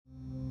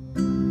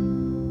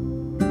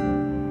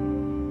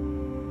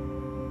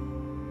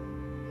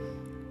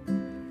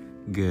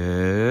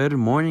Good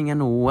morning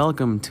and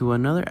welcome to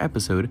another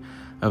episode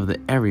of the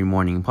Every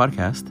Morning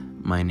Podcast.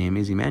 My name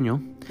is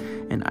Emmanuel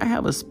and I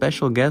have a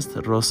special guest,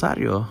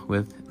 Rosario,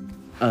 with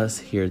us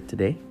here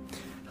today.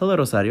 Hello,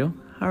 Rosario.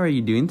 How are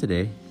you doing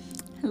today?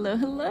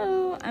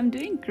 Hello. I'm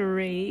doing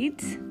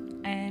great.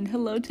 And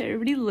hello to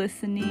everybody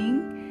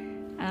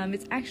listening.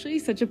 It's actually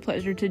such a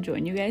pleasure to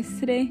join you guys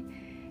today.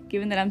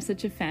 Given that I'm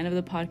such a fan of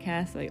the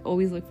podcast, I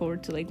always look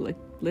forward to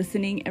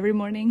listening every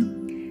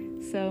morning.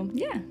 So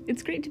yeah,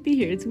 it's great to be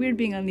here. It's weird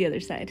being on the other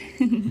side.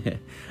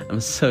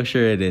 I'm so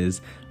sure it is.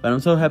 But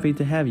I'm so happy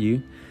to have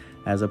you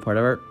as a part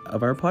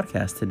of our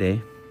podcast today.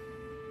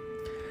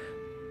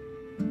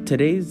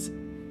 Today's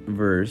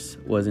verse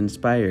was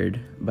inspired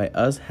by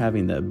us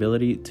having the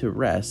ability to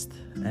rest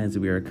as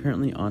we are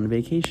currently on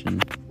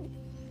vacation.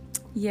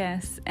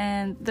 Yes,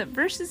 and the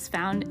verse is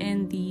found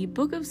in the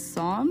book of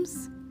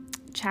Psalms,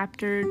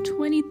 chapter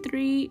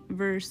 23,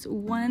 verse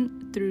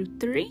 1 through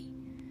 3.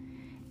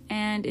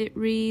 And it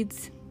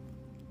reads,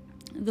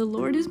 "The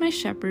Lord is my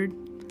shepherd,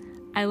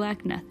 I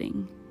lack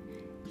nothing.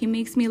 He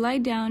makes me lie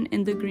down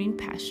in the green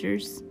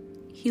pastures.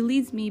 He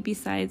leads me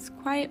beside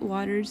quiet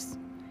waters.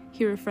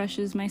 He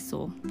refreshes my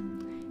soul.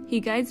 He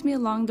guides me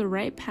along the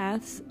right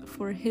paths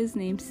for his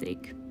name's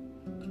sake."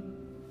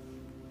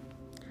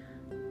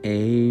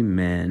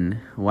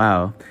 Amen.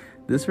 Wow.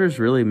 This verse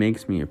really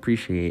makes me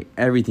appreciate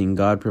everything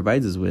God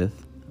provides us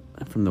with,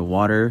 from the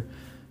water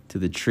to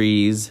the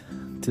trees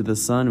to the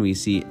sun we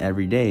see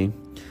every day.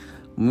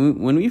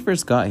 When we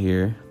first got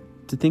here,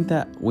 to think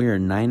that we are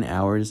 9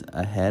 hours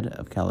ahead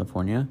of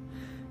California,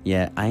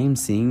 yet I am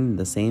seeing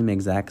the same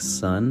exact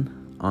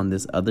sun on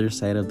this other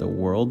side of the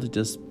world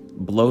just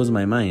blows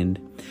my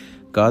mind.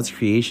 God's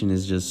creation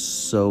is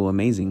just so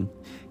amazing.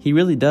 He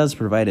really does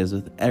provide us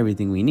with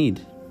everything we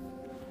need.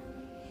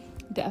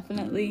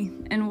 Definitely.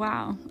 And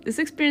wow, this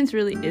experience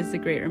really is a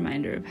great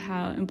reminder of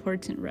how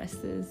important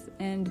rest is,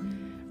 and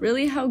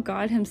really how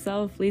God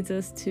himself leads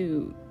us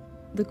to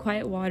the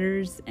quiet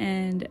waters,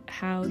 and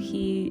how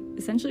he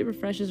essentially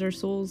refreshes our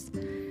souls.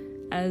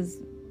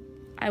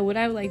 What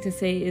I would like to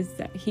say is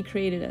that he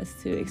created us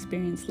to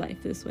experience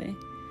life this way.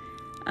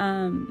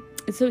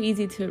 It's so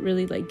easy to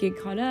really get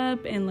caught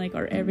up in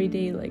our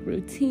everyday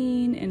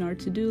routine and our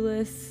to-do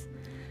lists.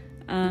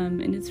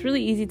 And it's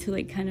really easy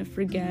to kind of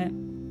forget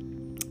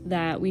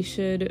that we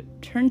should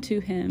turn to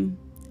him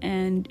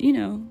and,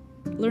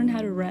 learn how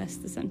to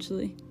rest,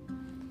 essentially.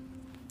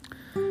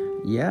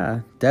 Yeah,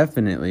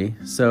 definitely.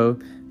 So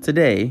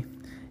today,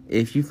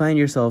 if you find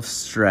yourself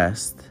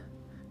stressed,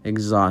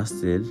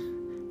 exhausted,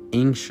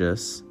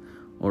 anxious,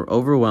 or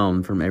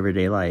overwhelmed from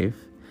everyday life,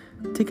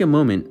 take a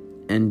moment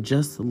and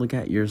just look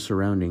at your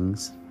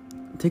surroundings.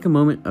 Take a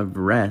moment of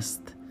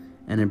rest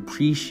and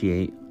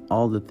appreciate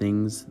all the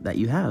things that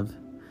you have,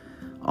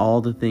 all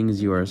the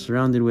things you are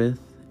surrounded with,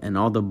 and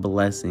all the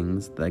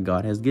blessings that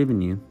God has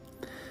given you.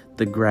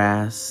 The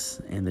grass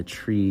and the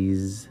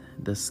trees,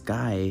 the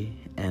sky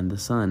and the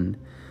sun.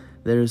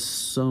 There is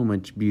so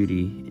much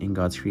beauty in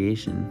God's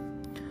creation.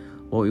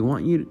 What we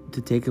want you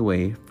to take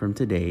away from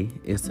today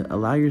is to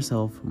allow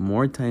yourself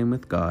more time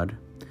with God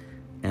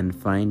and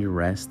find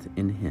rest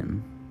in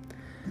him.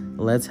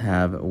 Let's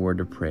have a word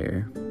of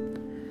prayer.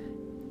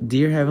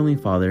 Dear Heavenly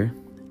Father,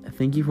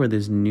 thank you for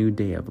this new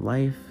day of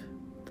life.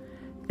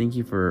 Thank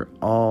you for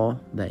all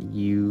that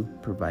you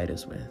provide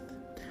us with.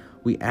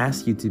 We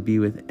ask you to be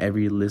with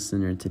every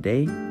listener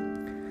today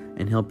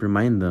and help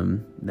remind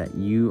them that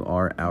you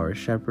are our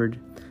shepherd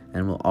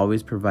and will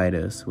always provide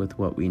us with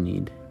what we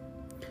need.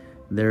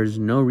 There's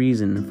no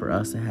reason for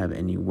us to have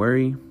any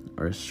worry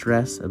or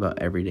stress about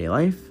everyday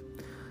life,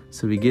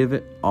 so we give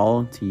it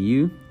all to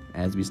you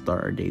as we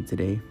start our day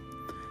today.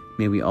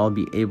 May we all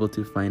be able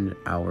to find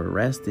our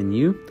rest in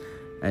you,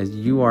 as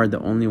you are the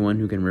only one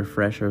who can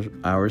refresh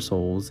our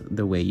souls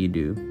the way you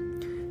do.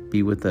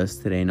 Be with us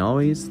today and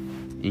always.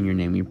 In your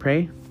name we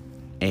pray.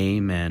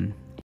 Amen.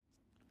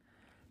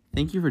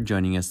 Thank you for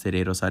joining us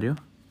today, Rosario.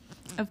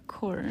 Of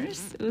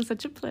course. It was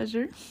such a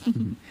pleasure.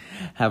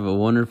 Have a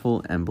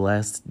wonderful and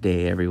blessed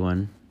day,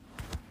 everyone.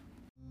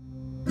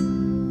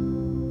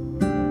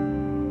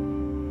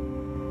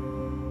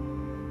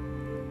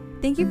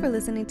 Thank you for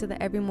listening to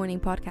the Every Morning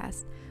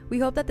Podcast. We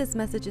hope that this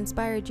message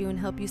inspired you and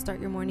helped you start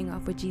your morning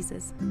off with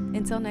Jesus.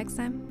 Until next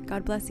time,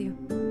 God bless you.